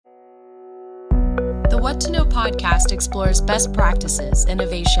What to Know podcast explores best practices,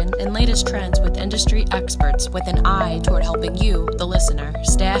 innovation, and latest trends with industry experts with an eye toward helping you, the listener,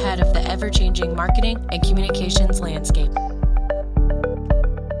 stay ahead of the ever-changing marketing and communications landscape.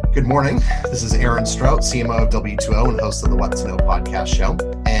 Good morning. This is Aaron Strout, CMO of W2O and host of the What to Know podcast show.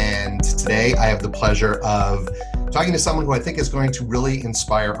 And today I have the pleasure of talking to someone who I think is going to really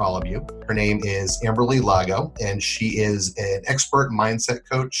inspire all of you. Her name is Amberly Lago, and she is an expert mindset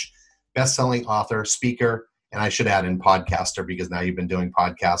coach, best-selling author, speaker, and I should add in podcaster because now you've been doing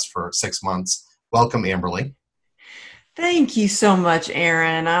podcasts for 6 months. Welcome, Amberly. Thank you so much,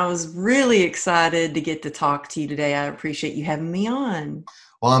 Aaron. I was really excited to get to talk to you today. I appreciate you having me on.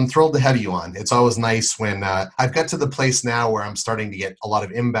 Well, I'm thrilled to have you on. It's always nice when I've got to the place now where I'm starting to get a lot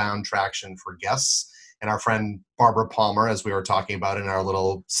of inbound traction for guests. And our friend Barbara Palmer, as we were talking about in our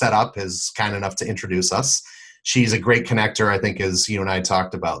little setup, is kind enough to introduce us. She's a great connector, I think, as you and I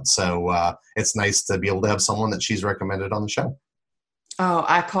talked about. So it's nice to be able to have someone that she's recommended on the show. Oh,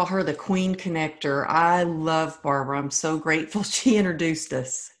 I call her the Queen Connector. I love Barbara. I'm so grateful she introduced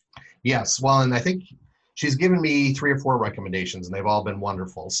us. Yes. Well, and I think she's given me 3 or 4 recommendations, and they've all been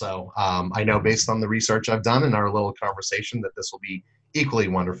wonderful. So I know based on the research I've done in our little conversation that this will be equally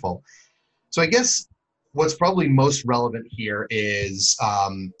wonderful. So I guess what's probably most relevant here is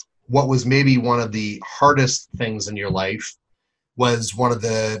what was maybe one of the hardest things in your life was one of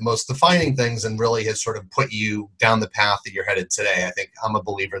the most defining things and really has sort of put you down the path that you're headed today. I think I'm a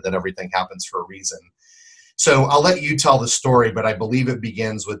believer that everything happens for a reason. So I'll let you tell the story, but I believe it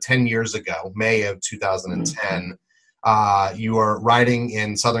begins with 10 years ago, May of 2010. You were riding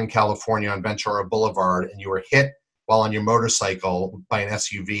in Southern California on Ventura Boulevard, and you were hit while on your motorcycle by an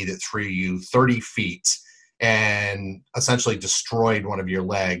SUV that threw you 30 feet and essentially destroyed one of your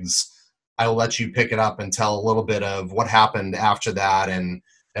legs. I'll let you pick it up and tell a little bit of what happened after that, and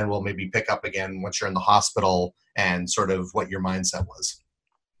then we'll maybe pick up again once you're in the hospital and sort of what your mindset was.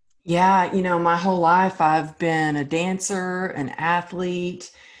 Yeah, my whole life I've been a dancer, an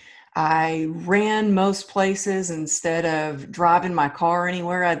athlete. I ran most places. Instead of driving my car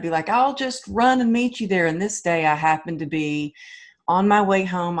anywhere, I'd be like, I'll just run and meet you there. And this day I happened to be on my way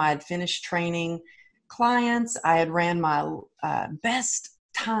home. I had finished training clients. I had ran my best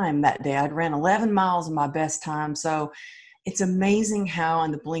time that day. I'd ran 11 miles in my best time. So it's amazing how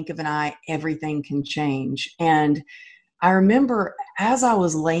in the blink of an eye, everything can change. And I remember as I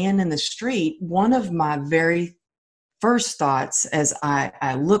was laying in the street, one of my very first thoughts as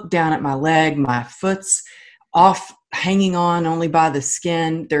I looked down at my leg, my foot's off, hanging on only by the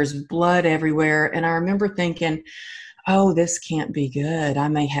skin. There's blood everywhere. And I remember thinking, oh, this can't be good. I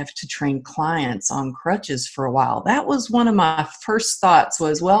may have to train clients on crutches for a while. That was one of my first thoughts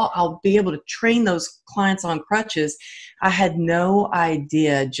was, well, I'll be able to train those clients on crutches. I had no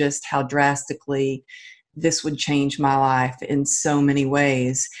idea just how drastically this would change my life in so many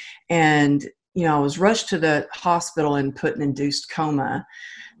ways. And, I was rushed to the hospital and put in induced coma.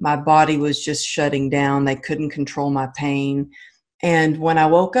 My body was just shutting down. They couldn't control my pain. And when I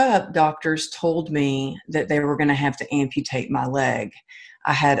woke up, doctors told me that they were going to have to amputate my leg.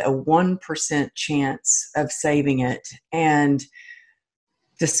 I had a 1% chance of saving it. And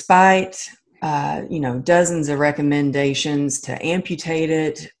despite, dozens of recommendations to amputate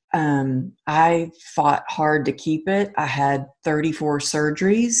it, I fought hard to keep it. I had 34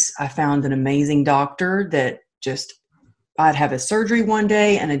 surgeries. I found an amazing doctor that I'd have a surgery one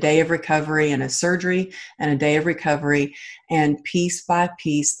day and a day of recovery and a surgery and a day of recovery. And piece by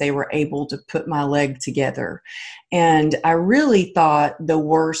piece, they were able to put my leg together. And I really thought the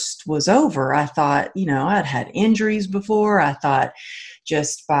worst was over. I thought, I'd had injuries before. I thought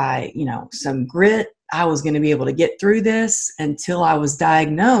just by, some grit, I was going to be able to get through this until I was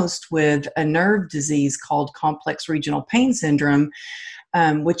diagnosed with a nerve disease called complex regional pain syndrome,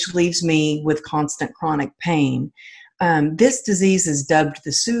 which leaves me with constant chronic pain. This disease is dubbed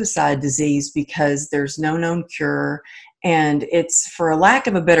the suicide disease because there's no known cure. And it's, for a lack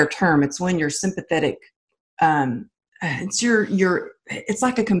of a better term, it's when your sympathetic, it's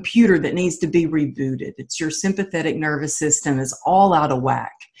like a computer that needs to be rebooted. It's your sympathetic nervous system is all out of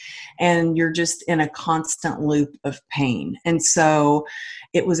whack. And you're just in a constant loop of pain. And so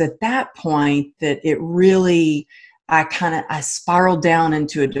it was at that point that it really, I spiraled down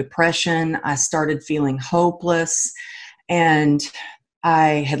into a depression. I started feeling hopeless, and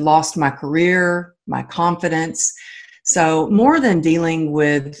I had lost my career, my confidence. So more than dealing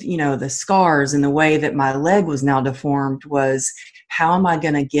with, the scars and the way that my leg was now deformed was, how am I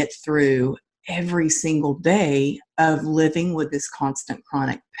going to get through every single day of living with this constant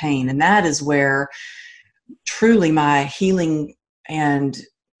chronic pain? And that is where truly my healing and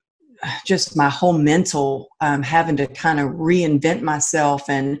just my whole mental, having to kind of reinvent myself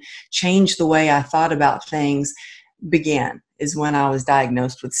and change the way I thought about things began, is when I was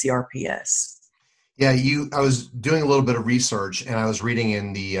diagnosed with CRPS. Yeah, I was doing a little bit of research, and I was reading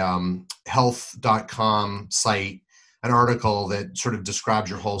in the health.com site an article that sort of describes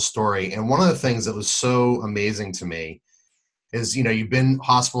your whole story. And one of the things that was so amazing to me is, you've been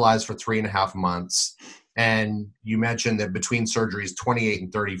hospitalized for 3.5 months, and you mentioned that between surgeries, 28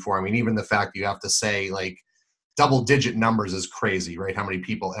 and 34. I mean, even the fact you have to say like double digit numbers is crazy, right? How many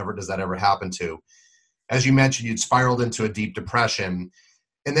people does that ever happen to? As you mentioned, you'd spiraled into a deep depression,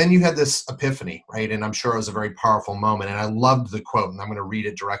 and then you had this epiphany, right? And I'm sure it was a very powerful moment. And I loved the quote, and I'm going to read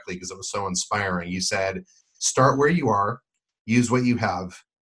it directly because it was so inspiring. You said, "Start where you are, use what you have,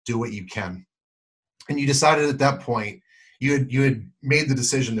 do what you can." And you decided at that point, you had made the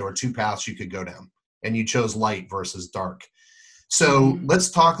decision there were two paths you could go down, and you chose light versus dark. So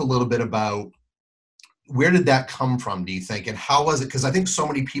let's talk a little bit about, where did that come from, do you think? And how was it? Because I think so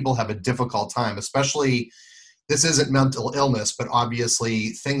many people have a difficult time, especially, this isn't mental illness, but obviously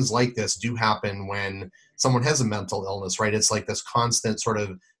things like this do happen when someone has a mental illness, right? It's like this constant sort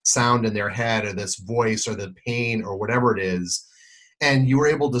of sound in their head, or this voice, or the pain, or whatever it is. And you were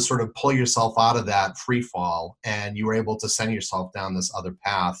able to sort of pull yourself out of that free fall, and you were able to send yourself down this other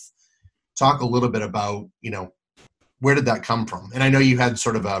path. Talk a little bit about, where did that come from? And I know you had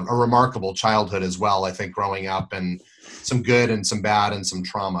sort of a remarkable childhood as well, I think, growing up, and some good and some bad and some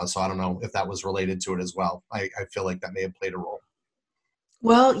trauma. So I don't know if that was related to it as well. I feel like that may have played a role.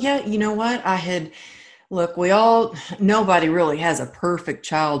 Well, yeah, you know what? Look, nobody really has a perfect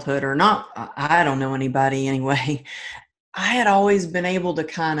childhood, or not. I don't know anybody anyway. I had always been able to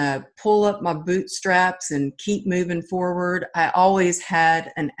kind of pull up my bootstraps and keep moving forward. I always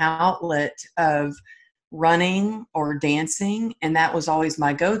had an outlet of running or dancing, and that was always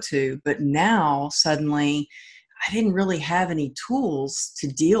my go-to. But now suddenly I didn't really have any tools to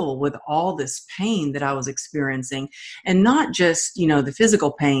deal with all this pain that I was experiencing. And not just, the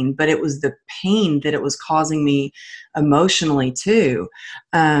physical pain, but it was the pain that it was causing me emotionally too.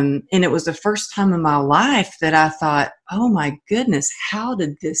 And it was the first time in my life that I thought, oh my goodness, how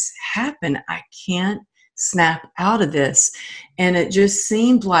did this happen? I can't snap out of this. And it just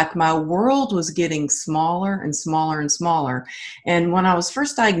seemed like my world was getting smaller and smaller and smaller. And when I was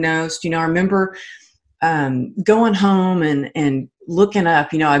first diagnosed, I remember going home and looking up,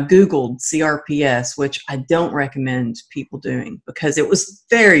 I Googled CRPS, which I don't recommend people doing because it was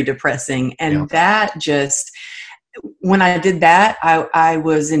very depressing. And that just, when I did that, I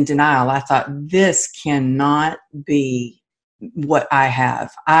was in denial. I thought, this cannot be what I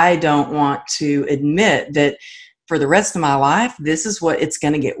have. I don't want to admit that for the rest of my life, this is what it's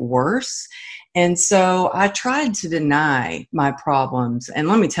going to get worse. And so I tried to deny my problems. And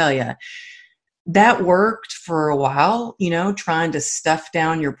let me tell you, that worked for a while, trying to stuff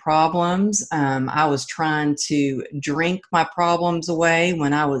down your problems. I was trying to drink my problems away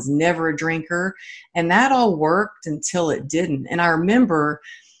when I was never a drinker. And that all worked until it didn't. And I remember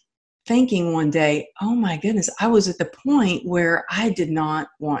thinking one day, oh my goodness, I was at the point where I did not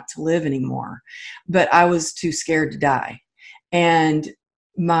want to live anymore, but I was too scared to die. And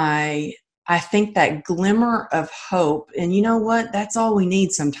I think that glimmer of hope, and you know what? That's all we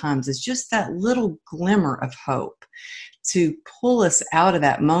need sometimes, is just that little glimmer of hope to pull us out of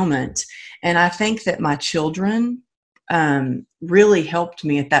that moment. And I think that my children really helped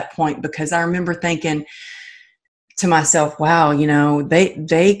me at that point, because I remember thinking to myself, wow,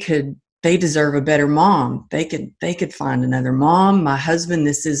 they deserve a better mom. They could find another mom. My husband,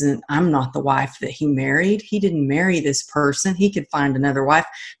 I'm not the wife that he married. He didn't marry this person. He could find another wife.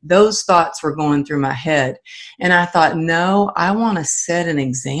 Those thoughts were going through my head. And I thought, no, I want to set an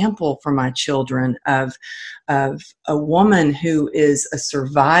example for my children of a woman who is a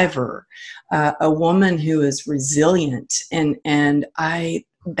survivor, a woman who is resilient. And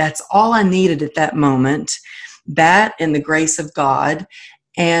that's all I needed at that moment, that and the grace of God.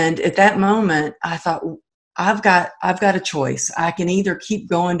 And at that moment, I thought, I've got a choice. I can either keep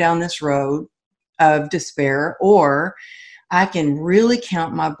going down this road of despair, or I can really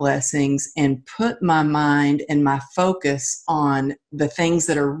count my blessings and put my mind and my focus on the things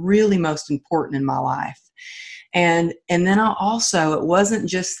that are really most important in my life. And then it wasn't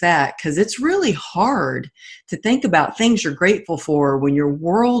just that, because it's really hard to think about things you're grateful for when your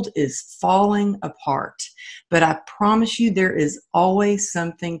world is falling apart. But I promise you, there is always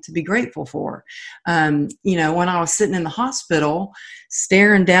something to be grateful for. When I was sitting in the hospital,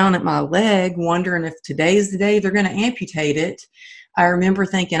 staring down at my leg, wondering if today's the day they're going to amputate it, I remember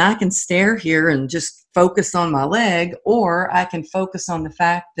thinking, I can stare here and just focus on my leg, or I can focus on the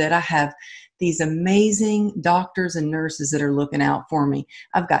fact that I have these amazing doctors and nurses that are looking out for me.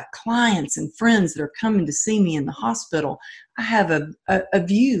 I've got clients and friends that are coming to see me in the hospital. I have a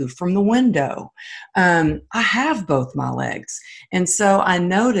view from the window. I have both my legs. And so I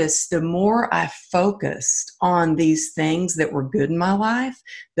noticed the more I focused on these things that were good in my life,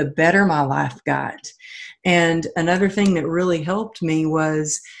 the better my life got. And another thing that really helped me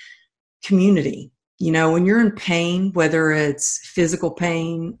was community. You know, when you're in pain, whether it's physical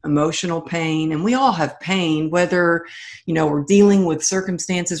pain, emotional pain, and we all have pain, whether, you know, we're dealing with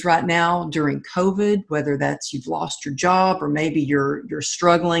circumstances right now during COVID, whether that's you've lost your job or maybe you're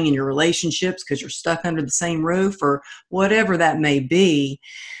struggling in your relationships because you're stuck under the same roof or whatever that may be.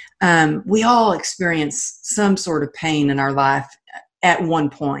 We all experience some sort of pain in our life at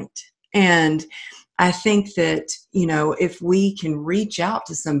one point. And I think that, you know, if we can reach out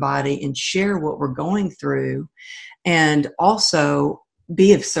to somebody and share what we're going through and also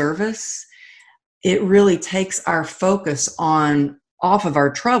be of service, it really takes our focus off of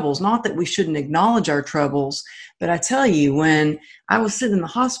our troubles. Not that we shouldn't acknowledge our troubles, but I tell you, when I was sitting in the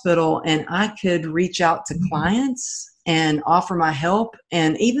hospital and I could reach out to clients and offer my help,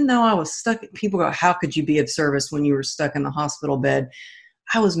 and even though I was stuck, people go, how could you be of service when you were stuck in the hospital bed?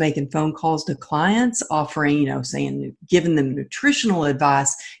 I was making phone calls to clients, offering, you know, saying, giving them nutritional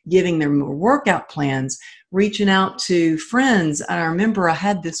advice, giving them workout plans, reaching out to friends. And I remember I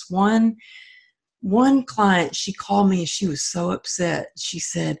had this one client, she called me and she was so upset. She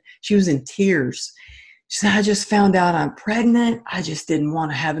said, she was in tears. She said, I just found out I'm pregnant. I just didn't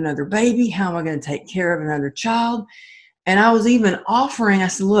want to have another baby. How am I going to take care of another child? And I was even offering, I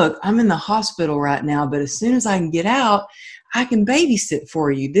said, look, I'm in the hospital right now, but as soon as I can get out, I can babysit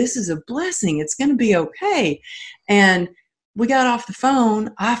for you. This is a blessing. It's going to be okay. And we got off the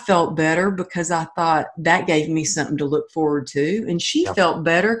phone. I felt better because I thought that gave me something to look forward to. And she felt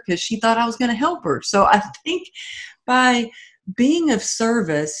better because she thought I was going to help her. So I think by being of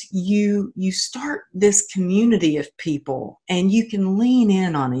service, you start this community of people and you can lean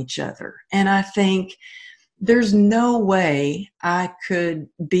in on each other. And I think there's no way I could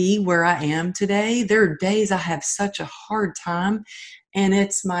be where I am today. There are days I have such a hard time, and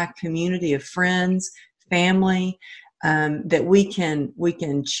it's my community of friends, family, that we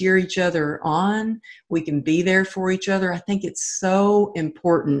can cheer each other on. We can be there for each other. I think it's so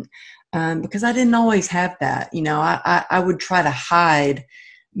important because I didn't always have that. You know, I would try to hide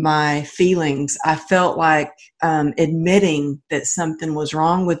my feelings. I felt like admitting that something was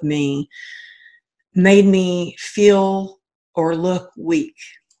wrong with me made me feel or look weak,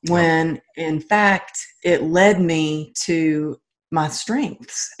 when in fact it led me to my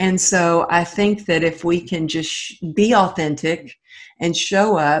strengths. And so I think that if we can just be authentic and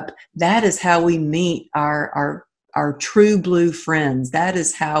show up, that is how we meet our true blue friends. That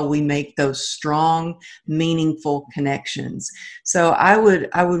is how we make those strong, meaningful connections. So I would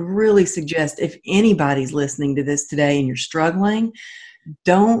really suggest, if anybody's listening to this today and you're struggling,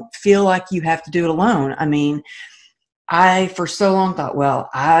 don't feel like you have to do it alone. I mean, I for so long thought, well,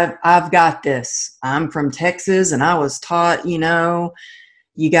 I've got this. I'm from Texas and I was taught, you know,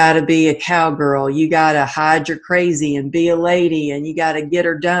 you got to be a cowgirl. You got to hide your crazy and be a lady and you got to get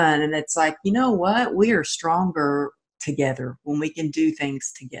her done. And it's like, you know what? We are stronger together when we can do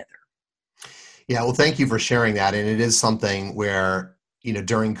things together. Yeah, well, thank you for sharing that. And it is something where, you know,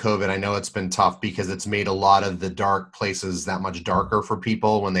 during COVID, I know it's been tough because it's made a lot of the dark places that much darker for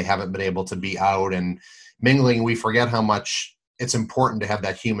people when they haven't been able to be out and mingling. We forget how much it's important to have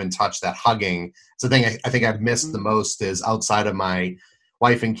that human touch, that hugging. It's the thing I think I've missed the most, is outside of my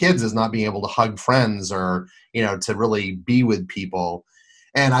wife and kids, is not being able to hug friends or, you know, to really be with people.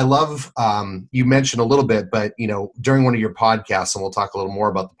 And I love, you mentioned a little bit, but, you know, during one of your podcasts, and we'll talk a little more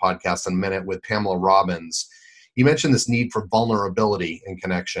about the podcast in a minute, with Pamela Robbins, you mentioned this need for vulnerability and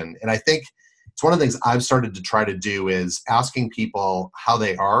connection. And I think it's one of the things I've started to try to do, is asking people how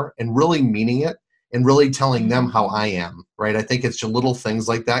they are and really meaning it and really telling them how I am, right? I think it's just little things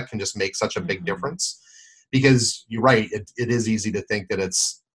like that can just make such a big difference, because you're right. It is easy to think that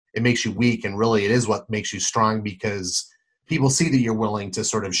it makes you weak, and really it is what makes you strong, because people see that you're willing to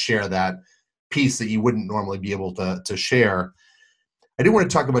sort of share that piece that you wouldn't normally be able to share. I do want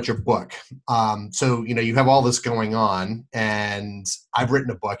to talk about your book. So, you know, you have all this going on, and I've written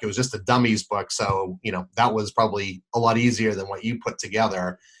a book. It was just a dummies book. So, you know, that was probably a lot easier than what you put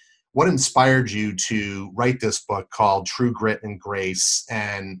together. What inspired you to write this book called True Grit and Grace?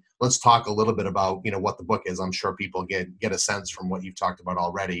 And let's talk a little bit about, you know, what the book is. I'm sure people get a sense from what you've talked about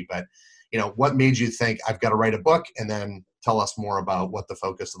already, but, you know, what made you think I've got to write a book, and then tell us more about what the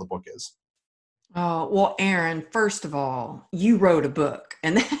focus of the book is? Oh, well, Aaron, first of all, you wrote a book,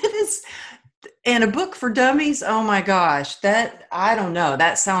 and and a book for dummies. Oh my gosh, I don't know.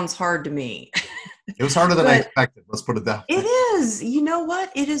 That sounds hard to me. It was harder than I But expected. Let's put it that it way. is, you know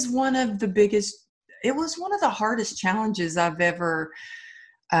what? It was one of the hardest challenges I've ever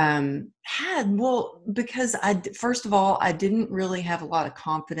had. Well, because first of all, I didn't really have a lot of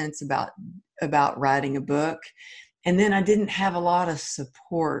confidence about writing a book. And then I didn't have a lot of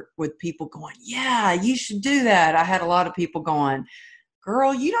support with people going, yeah, you should do that. I had a lot of people going,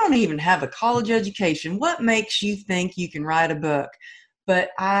 girl, you don't even have a college education. What makes you think you can write a book?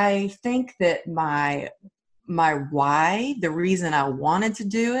 But I think that my why, the reason I wanted to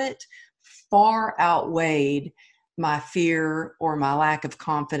do it, far outweighed my fear or my lack of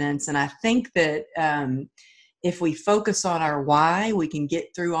confidence. And I think that if we focus on our why, we can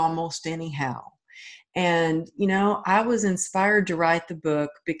get through almost anyhow. And, I was inspired to write the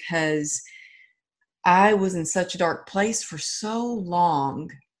book because I was in such a dark place for so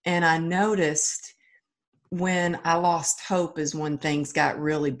long. And I noticed when I lost hope is when things got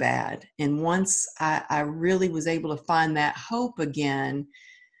really bad. And once I really was able to find that hope again,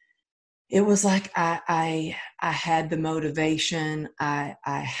 it was like I had the motivation. I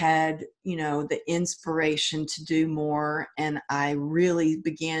had, the inspiration to do more, and I really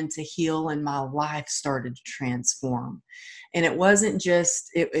began to heal, and my life started to transform. And it wasn't just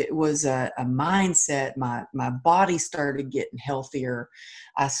it was a mindset. My body started getting healthier.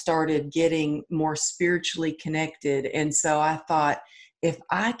 I started getting more spiritually connected. And so I thought, if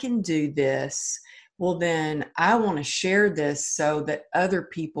I can do this, well, then I want to share this so that other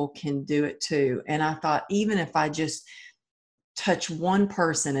people can do it too. And I thought, even if I just touch one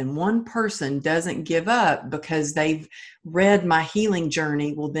person and one person doesn't give up because they've read my healing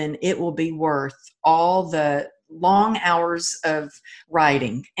journey, well, then it will be worth all the long hours of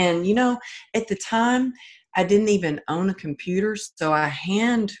writing. And, at the time, I didn't even own a computer. So I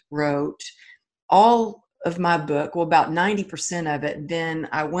hand wrote all of my book, well, about 90% of it. Then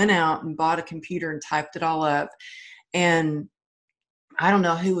I went out and bought a computer and typed it all up. And I don't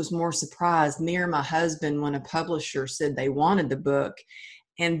know who was more surprised, me or my husband, when a publisher said they wanted the book.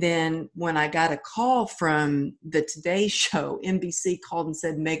 And then when I got a call from the Today Show, NBC called and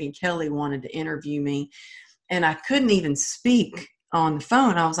said Megyn Kelly wanted to interview me. And I couldn't even speak on the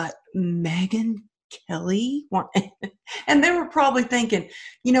phone. I was like, Megyn Kelly? And they were probably thinking,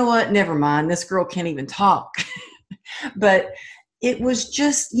 you know what? Never mind. This girl can't even talk. But it was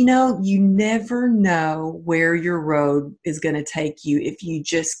just, you never know where your road is going to take you if you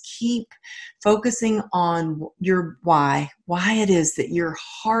just keep focusing on your why it is that your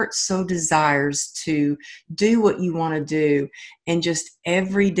heart so desires to do what you want to do, and just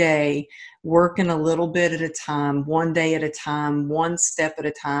every day working a little bit at a time, one day at a time, one step at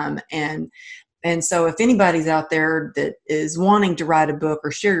a time. And so if anybody's out there that is wanting to write a book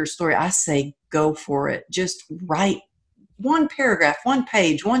or share your story, I say go for it. Just write one paragraph, one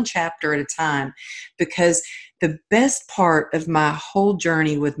page, one chapter at a time, because the best part of my whole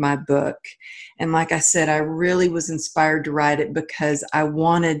journey with my book, and like I said, I really was inspired to write it because I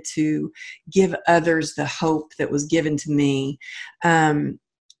wanted to give others the hope that was given to me.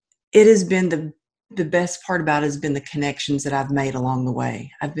 It has been the best part about it has been the connections that I've made along the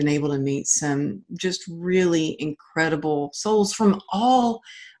way. I've been able to meet some just really incredible souls from all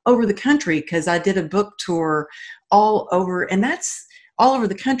over the country, because I did a book tour all over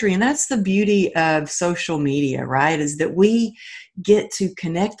the country. And that's the beauty of social media, right? Is that we get to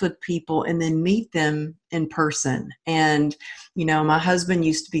connect with people and then meet them in person. And, my husband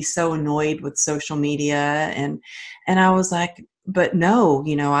used to be so annoyed with social media, and I was like, but no,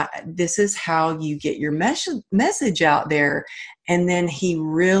 this is how you get your message out there. And then he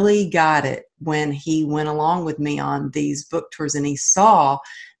really got it when he went along with me on these book tours, and he saw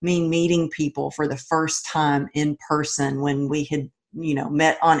me meeting people for the first time in person when we had,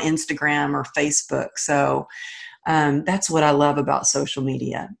 met on Instagram or Facebook. So that's what I love about social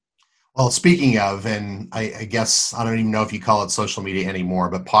media. Well, speaking of, and I guess I don't even know if you call it social media anymore,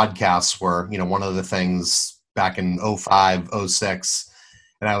 but podcasts were, one of the things back in 05, 06.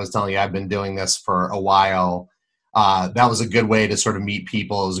 And I was telling you, I've been doing this for a while. That was a good way to sort of meet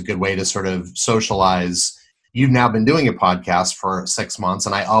people. It was a good way to sort of socialize. You've now been doing a podcast for 6 months,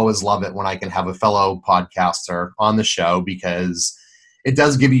 and I always love it when I can have a fellow podcaster on the show, because it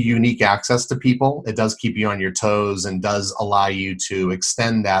does give you unique access to people. It does keep you on your toes and does allow you to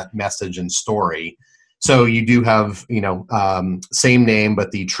extend that message and story. So you do have, same name,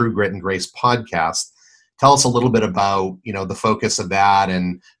 but the True Grit and Grace podcast. Tell us a little bit about, the focus of that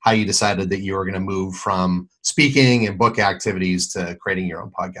and how you decided that you were going to move from speaking and book activities to creating your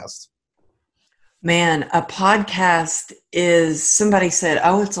own podcast. Man, a podcast is, somebody said,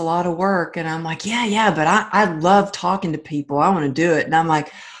 oh, it's a lot of work. And I'm like, yeah, but I love talking to people. I want to do it. And I'm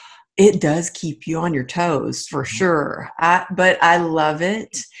like, it does keep you on your toes for sure. But I love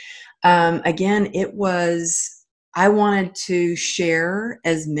it. Again, I wanted to share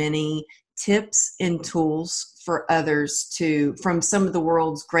as many tips and tools for others from some of the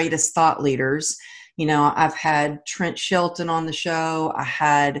world's greatest thought leaders. I've had Trent Shelton on the show. I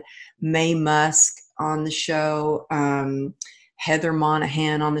had Mae Musk on the show, Heather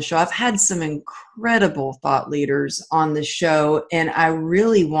Monahan on the show. I've had some incredible thought leaders on the show, and I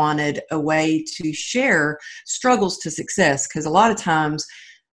really wanted a way to share struggles to success, because a lot of times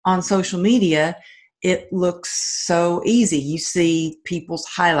on social media, it looks so easy. You see people's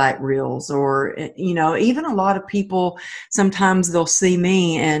highlight reels, or, even a lot of people, sometimes they'll see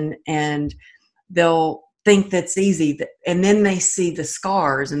me and they'll think that's easy. And then they see the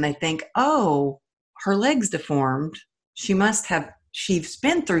scars and they think, oh, her leg's deformed. She's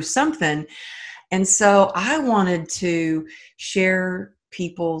been through something. And so I wanted to share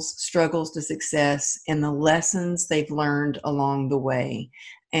people's struggles to success and the lessons they've learned along the way.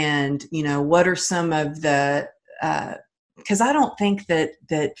 And, what are some of the, because I don't think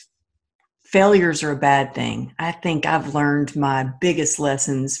that failures are a bad thing. I think I've learned my biggest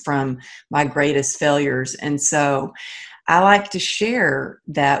lessons from my greatest failures. And so I like to share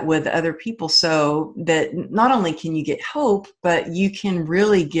that with other people, so that not only can you get hope, but you can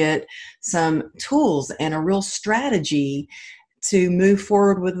really get some tools and a real strategy to move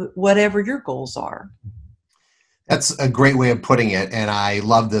forward with whatever your goals are. That's a great way of putting it. And I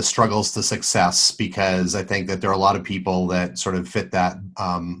love the struggles to success, because I think that there are a lot of people that sort of fit that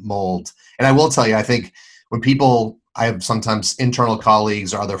mold. And I will tell you, I think I have sometimes internal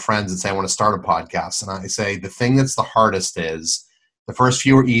colleagues or other friends that say, I want to start a podcast. And I say, the thing that's the hardest is the first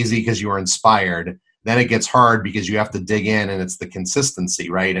few are easy because you are inspired. Then it gets hard because you have to dig in, and it's the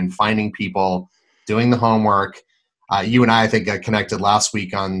consistency, right? And finding people, doing the homework. You and I think, got connected last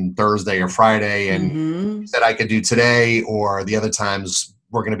week on Thursday or Friday, and you said I could do today, or the other times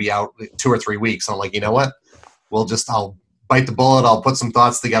we're going to be out 2 or 3 weeks. And I'm like, you know what? I'll bite the bullet. I'll put some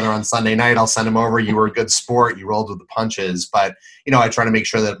thoughts together on Sunday night. I'll send them over. You were a good sport. You rolled with the punches. But, I try to make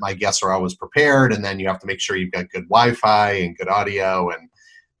sure that my guests are always prepared. And then you have to make sure you've got good Wi-Fi and good audio and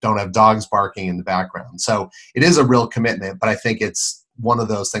don't have dogs barking in the background. So it is a real commitment, but I think it's one of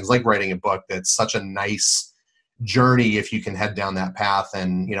those things, like writing a book, that's such a nice journey if you can head down that path.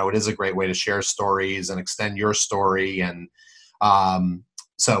 And it is a great way to share stories and extend your story. And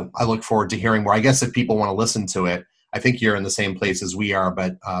so I look forward to hearing more. I guess if people want to listen to it, I think you're in the same place as we are,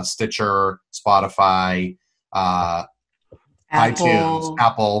 but Stitcher, Spotify, iTunes,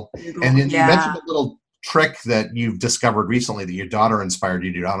 Apple. Google, and then you mentioned a little trick that you've discovered recently that your daughter inspired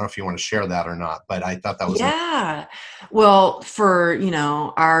you to do. I don't know if you want to share that or not, but I thought that was Well, for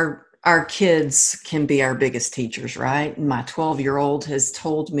our kids can be our biggest teachers, right? My 12-year-old has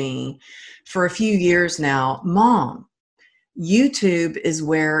told me for a few years now, Mom, YouTube is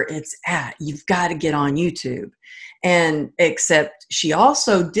where it's at. You've got to get on YouTube. And except she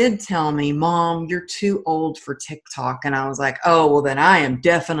also did tell me, Mom, you're too old for TikTok. And I was like, oh, well, then I am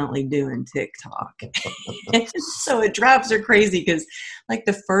definitely doing TikTok. So it drives her crazy, because like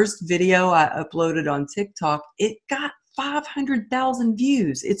the first video I uploaded on TikTok, it got 500,000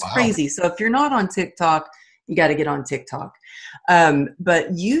 views. It's crazy. So if you're not on TikTok, you got to get on TikTok.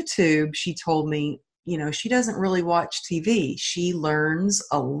 But YouTube, she told me, she doesn't really watch TV. She learns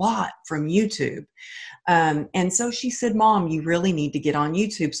a lot from YouTube. And so she said, Mom, you really need to get on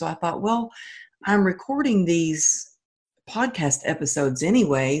YouTube. So I thought, well, I'm recording these podcast episodes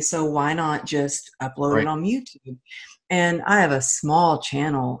anyway, so why not just upload it on YouTube? And I have a small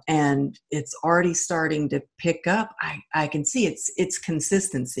channel, and it's already starting to pick up. I can see it's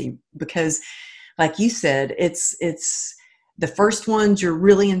consistency, because like you said, it's the first ones, you're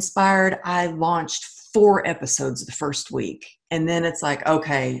really inspired. I launched 4 episodes the first week. And then it's like,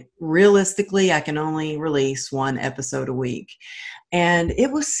 okay, realistically, I can only release 1 episode a week. And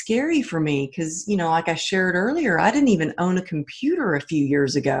it was scary for me because, like I shared earlier, I didn't even own a computer a few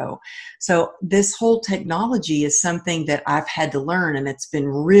years ago. So this whole technology is something that I've had to learn, and it's been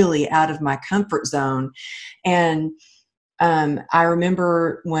really out of my comfort zone. And I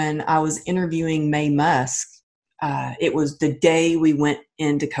remember when I was interviewing Mae Musk, it was the day we went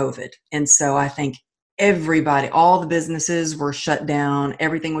into COVID. And so I think everybody, all the businesses were shut down.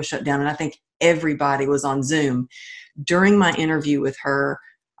 Everything was shut down. And I think everybody was on Zoom. During my interview with her,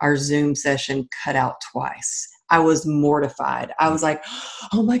 our Zoom session cut out twice. I was mortified. I was like,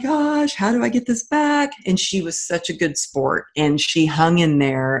 oh my gosh, how do I get this back? And she was such a good sport, and she hung in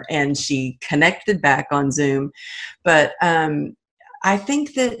there, and she connected back on Zoom. But I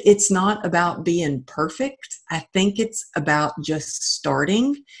think that it's not about being perfect. I think it's about just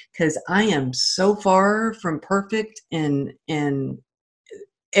starting, because I am so far from perfect in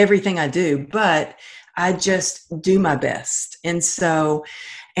everything I do, but I just do my best. And so,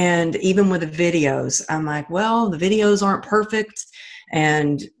 and even with the videos, I'm like, well, the videos aren't perfect.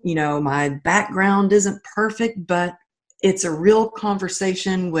 And, my background isn't perfect, but it's a real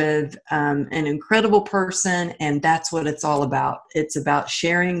conversation with an incredible person. And that's what it's all about. It's about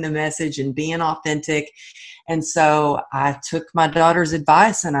sharing the message and being authentic. And so I took my daughter's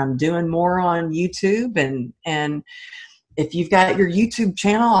advice, and I'm doing more on YouTube. And if you've got your YouTube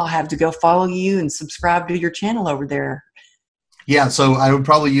channel, I'll have to go follow you and subscribe to your channel over there. Yeah, so I would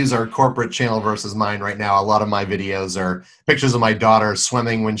probably use our corporate channel versus mine right now. A lot of my videos are pictures of my daughter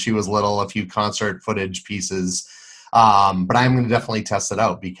swimming when she was little, a few concert footage pieces. But I'm going to definitely test it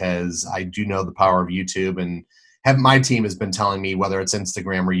out, because I do know the power of YouTube, and my team has been telling me, whether it's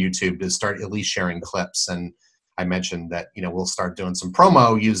Instagram or YouTube, to start at least sharing clips. And I mentioned that, we'll start doing some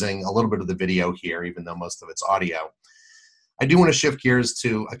promo using a little bit of the video here, even though most of it's audio. I do want to shift gears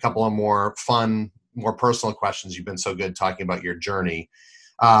to a couple of more fun, more personal questions. You've been so good talking about your journey.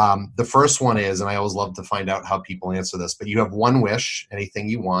 The first one is, and I always love to find out how people answer this, but you have one wish, anything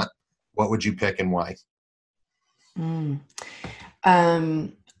you want. What would you pick and why?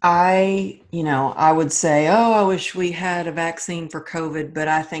 I would say, oh, I wish we had a vaccine for COVID, but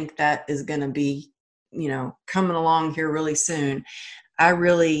I think that is going to be, coming along here really soon. I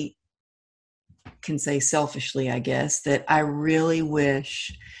really can say selfishly, I guess, that I really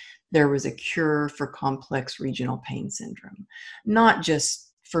wish there was a cure for complex regional pain syndrome. Not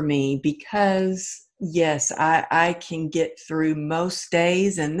just for me, because yes, I can get through most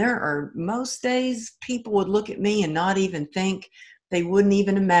days, and there are most days people would look at me and not even think, they wouldn't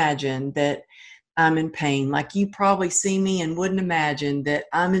even imagine that I'm in pain. Like, you probably see me and wouldn't imagine that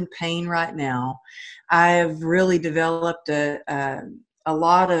I'm in pain right now. I have really developed a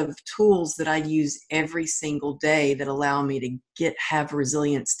lot of tools that I use every single day that allow me to have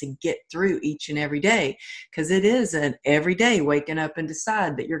resilience to get through each and every day. Because it is an every day waking up and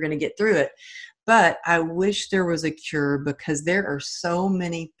decide that you're going to get through it. But I wish there was a cure, because there are so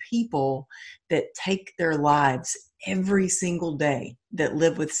many people that take their lives every single day that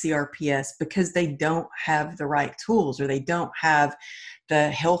live with CRPS because they don't have the right tools, or they don't have the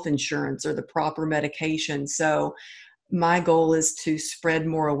health insurance or the proper medication. So my goal is to spread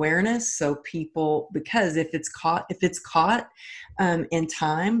more awareness, so people, because if it's caught in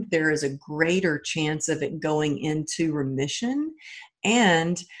time, there is a greater chance of it going into remission.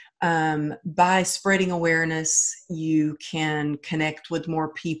 And by spreading awareness, you can connect with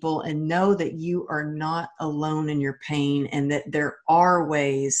more people and know that you are not alone in your pain, and that there are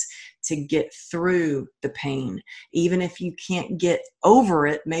ways to get through the pain. Even if you can't get over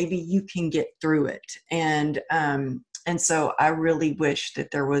it, maybe you can get through it. And so I really wish that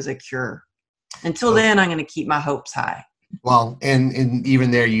there was a cure. Until then, I'm going to keep my hopes high. Well, and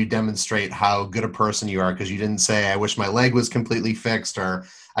even there, you demonstrate how good a person you are, because you didn't say, I wish my leg was completely fixed, or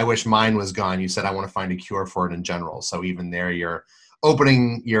I wish mine was gone. You said, I want to find a cure for it in general. So even there, you're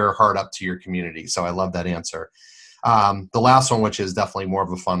opening your heart up to your community. So I love that answer. The last one, which is definitely more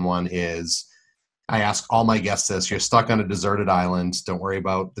of a fun one, is I ask all my guests this. You're stuck on a deserted island. Don't worry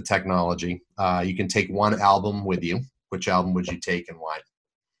about the technology. You can take one album with you. Which album would you take, and why?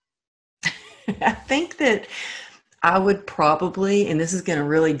 I think that I would probably, and this is going to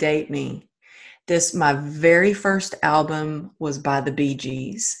really date me, my very first album was by the Bee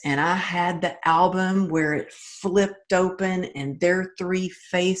Gees, and I had the album where it flipped open and their three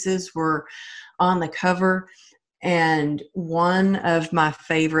faces were on the cover. And one of my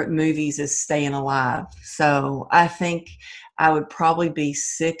favorite movies is Staying Alive. So I think I would probably be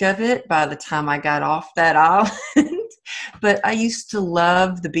sick of it by the time I got off that island. But I used to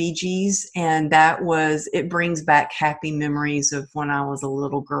love the Bee Gees, and it brings back happy memories of when I was a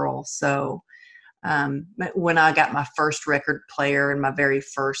little girl. So when I got my first record player and my very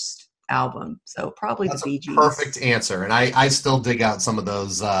first album. So probably That's the Bee Gees. Perfect answer. And I still dig out some of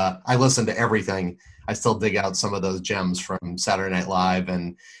those. I listen to everything. I still dig out some of those gems from Saturday Night Live,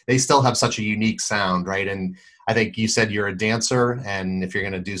 and they still have such a unique sound, right? And I think you said you're a dancer, and if you're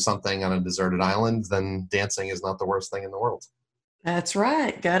going to do something on a deserted island, then dancing is not the worst thing in the world. That's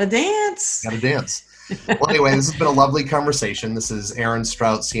right. Gotta dance. Got to dance. Well, anyway, this has been a lovely conversation. This is Aaron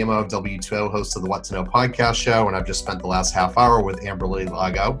Strout, CMO of W2O, host of the What to Know podcast show, and I've just spent the last half hour with Amberly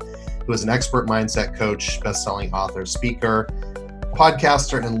Lago, who is an expert mindset coach, best-selling author, speaker,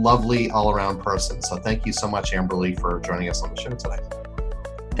 podcaster, and lovely all-around person. So thank you so much, Amberly, for joining us on the show today.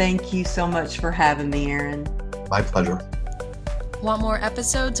 Thank you so much for having me, Aaron. My pleasure. Want more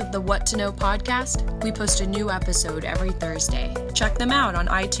episodes of the What to Know podcast? We post a new episode every Thursday. Check them out on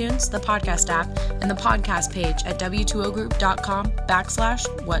iTunes, the podcast app, and the podcast page at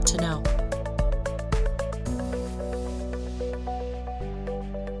w2ogroup.com/what to know.